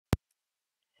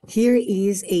Here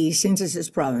is a synthesis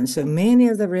problem. So many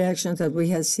of the reactions that we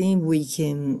have seen, we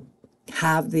can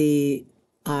have the,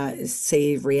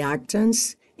 say,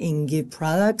 reactants and give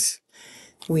products.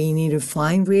 We need to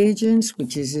find reagents,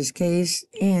 which is this case,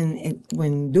 and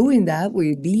when doing that,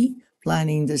 we'll be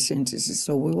planning the synthesis.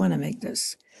 So we want to make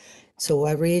this. So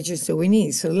what reagents do we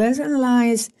need? So let's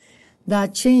analyze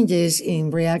that changes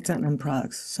in reactant and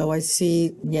products. So I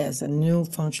see, yes, a new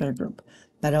functional group,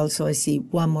 but also I see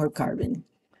one more carbon.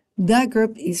 That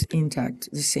group is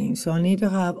intact, the same. So I need to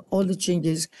have all the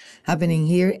changes happening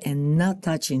here and not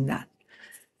touching that.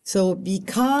 So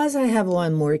because I have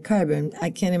one more carbon,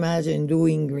 I can imagine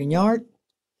doing Grignard.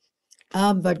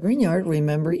 But Grignard,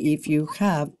 remember, if you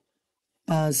have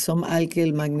some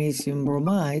alkyl magnesium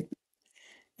bromide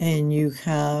and you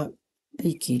have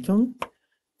a ketone,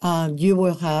 you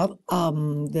will have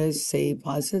this, say,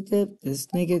 positive, this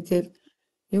negative.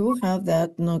 You will have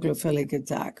that nucleophilic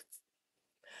attack.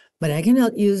 But I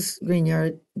cannot use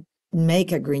Grignard,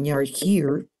 make a Grignard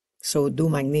here, so do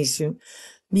magnesium,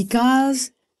 because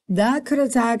that could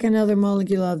attack another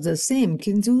molecule of the same,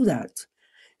 can do that.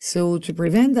 So to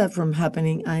prevent that from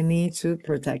happening, I need to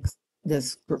protect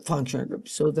this functional group.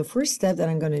 So the first step that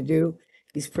I'm going to do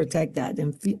is protect that,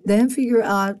 and then figure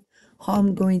out how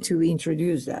I'm going to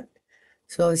introduce that.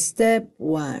 So step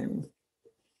one,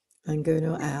 I'm going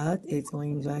to add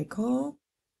ethylene glycol,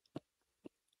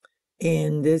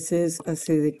 and this is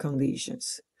acidic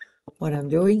conditions. What I'm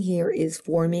doing here is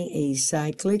forming a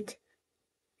cyclic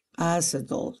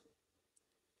acetal.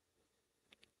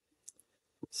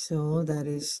 So that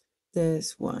is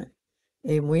this one.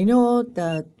 And we know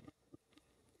that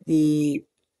the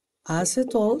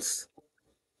acetals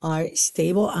are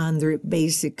stable under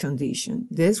basic condition.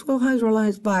 This will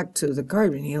hydrolyze back to the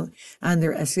carbonyl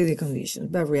under acidic conditions,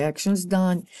 but reactions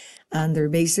done under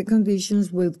basic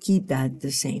conditions will keep that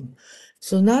the same.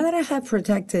 So now that I have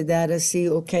protected that, I see,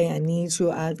 okay, I need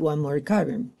to add one more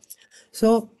carbon.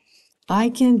 So I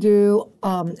can do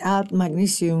add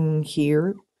magnesium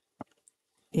here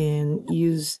and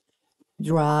use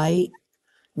dry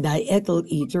diethyl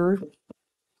ether,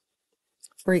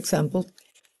 for example,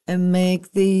 and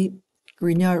make the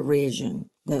Grignard reagent,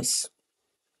 this.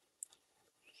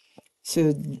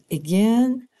 So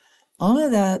again, all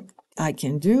of that I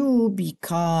can do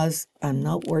because I'm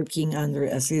not working under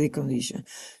acidic condition.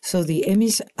 So the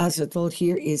Ms acetal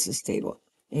here is stable.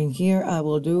 And here I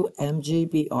will do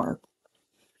MgBr.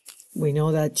 We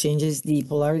know that changes the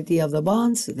polarity of the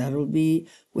bonds. So that will be,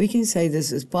 we can say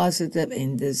this is positive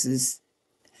and this is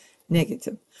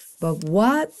negative. But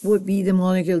what would be the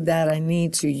molecule that I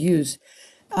need to use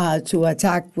to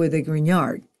attack with the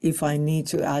Grignard if I need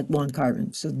to add one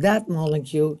carbon? So that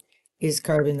molecule is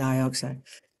carbon dioxide.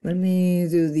 Let me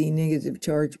do the negative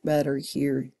charge better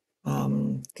here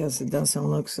because it doesn't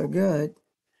look so good.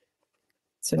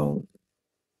 So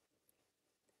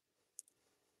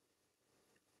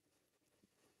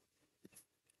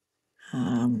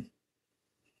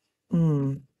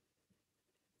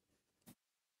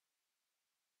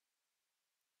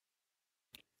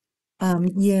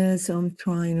yes, I'm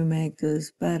trying to make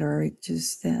this better. It's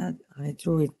just that I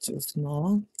drew it too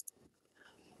small.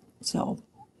 So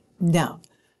now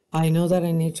I know that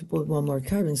I need to put one more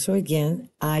carbon. So again,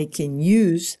 I can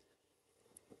use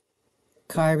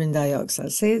carbon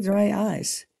dioxide. Say dry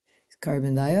ice.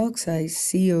 Carbon dioxide,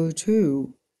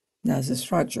 CO2. That's the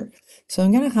structure. So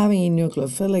I'm going to have a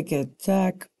nucleophilic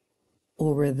attack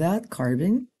over that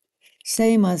carbon,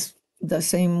 same as the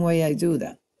same way I do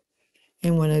that.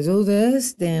 And when I do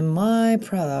this, then my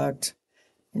product,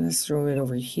 let's throw it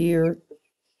over here.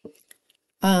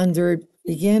 Under,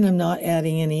 again, I'm not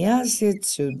adding any acid,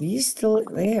 so these still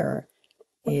there.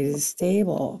 It is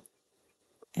stable.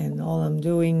 And all I'm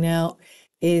doing now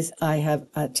is I have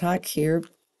attack here.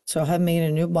 So I have made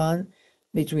a new bond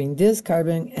between this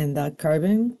carbon and that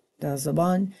carbon. That's the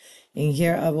bond. And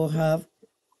here I will have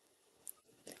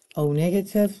O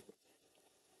negative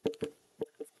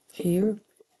here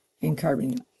and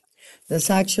carbon.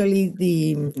 That's actually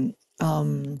the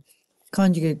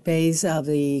conjugate base of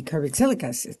the carboxylic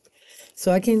acid.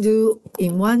 So I can do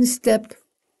in one step,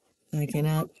 I can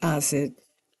add acid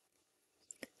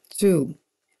to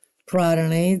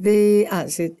protonate the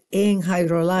acid and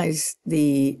hydrolyze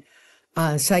the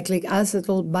cyclic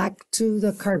acetal back to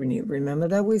the carbonyl. Remember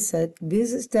that we said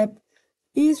this step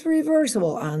is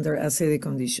reversible under acidic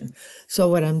condition. So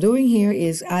what I'm doing here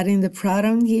is adding the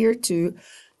proton here to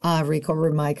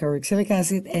recover my carboxylic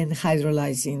acid and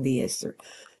hydrolyzing the ester.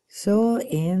 So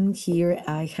in here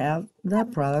I have the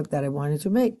product that I wanted to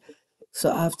make.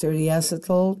 So after the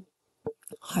acetal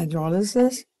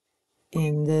hydrolysis,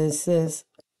 and this is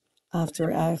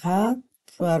after I have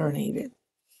protonated.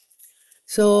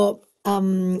 So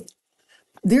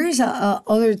there is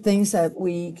other things that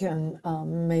we can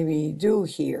maybe do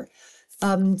here.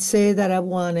 Say that I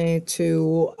wanted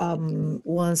to,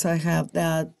 once I have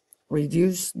that,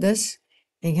 reduce this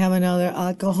and have another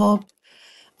alcohol.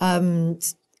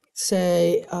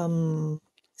 Say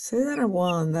that I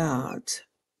want that.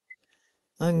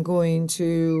 I'm going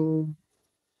to,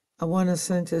 I want to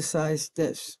synthesize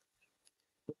this.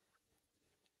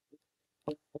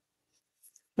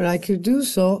 But I could do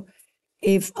so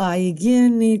if I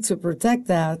again need to protect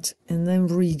that and then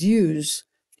reduce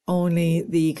only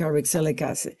the carboxylic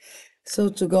acid. So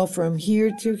to go from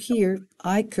here to here,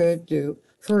 I could do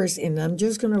first, and I'm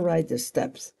just going to write the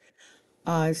steps.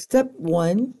 Step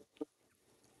 1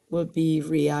 would be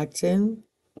reacting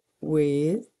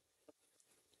with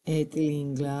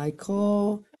ethylene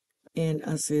glycol and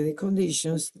acidic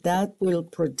conditions that will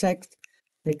protect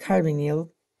the carbonyl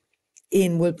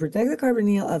and will protect the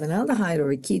carbonyl of an aldehyde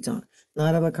or a ketone,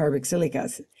 not of a carboxylic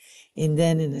acid. And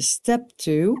then in step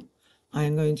 2,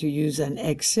 I'm going to use an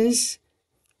excess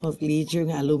of lithium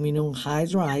aluminum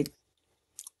hydride,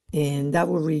 and that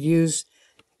will reduce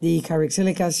the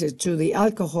carboxylic acid to the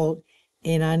alcohol.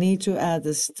 And I need to add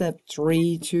the step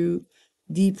 3 to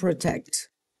deprotect.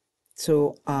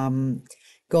 So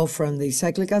go from the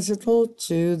cyclic acetal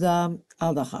to the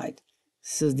aldehyde.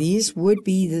 So these would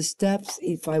be the steps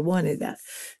if I wanted that.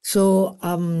 So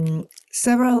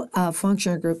several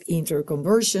functional group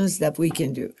interconversions that we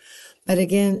can do. But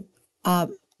again,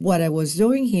 what I was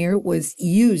doing here was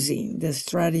using the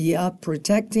strategy of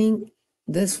protecting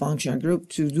this functional group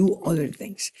to do other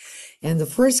things. In the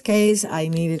first case, I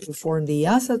needed to form the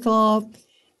acetal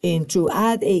and to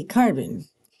add a carbon.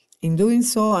 In doing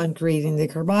so, I'm creating the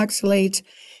carboxylate,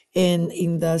 and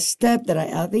in the step that I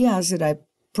add the acid, I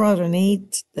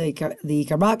protonate the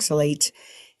carboxylate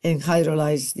and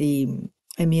hydrolyze the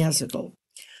hemiacetal.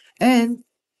 And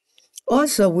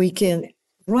also we can,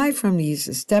 right from this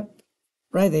step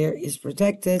right there is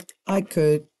protected, I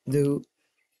could do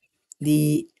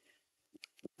the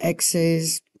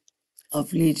excess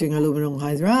of lithium aluminum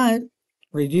hydride,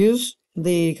 reduce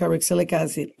the carboxylic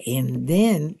acid, and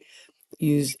then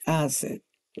use acid.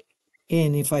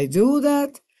 And if I do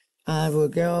that, I will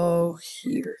go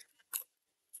here.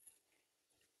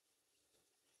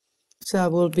 So I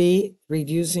will be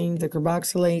reducing the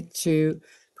carboxylate to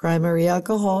primary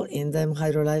alcohol and then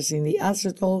hydrolyzing the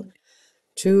acetal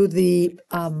to the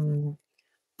aldehyde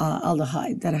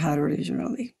that I had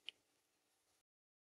originally.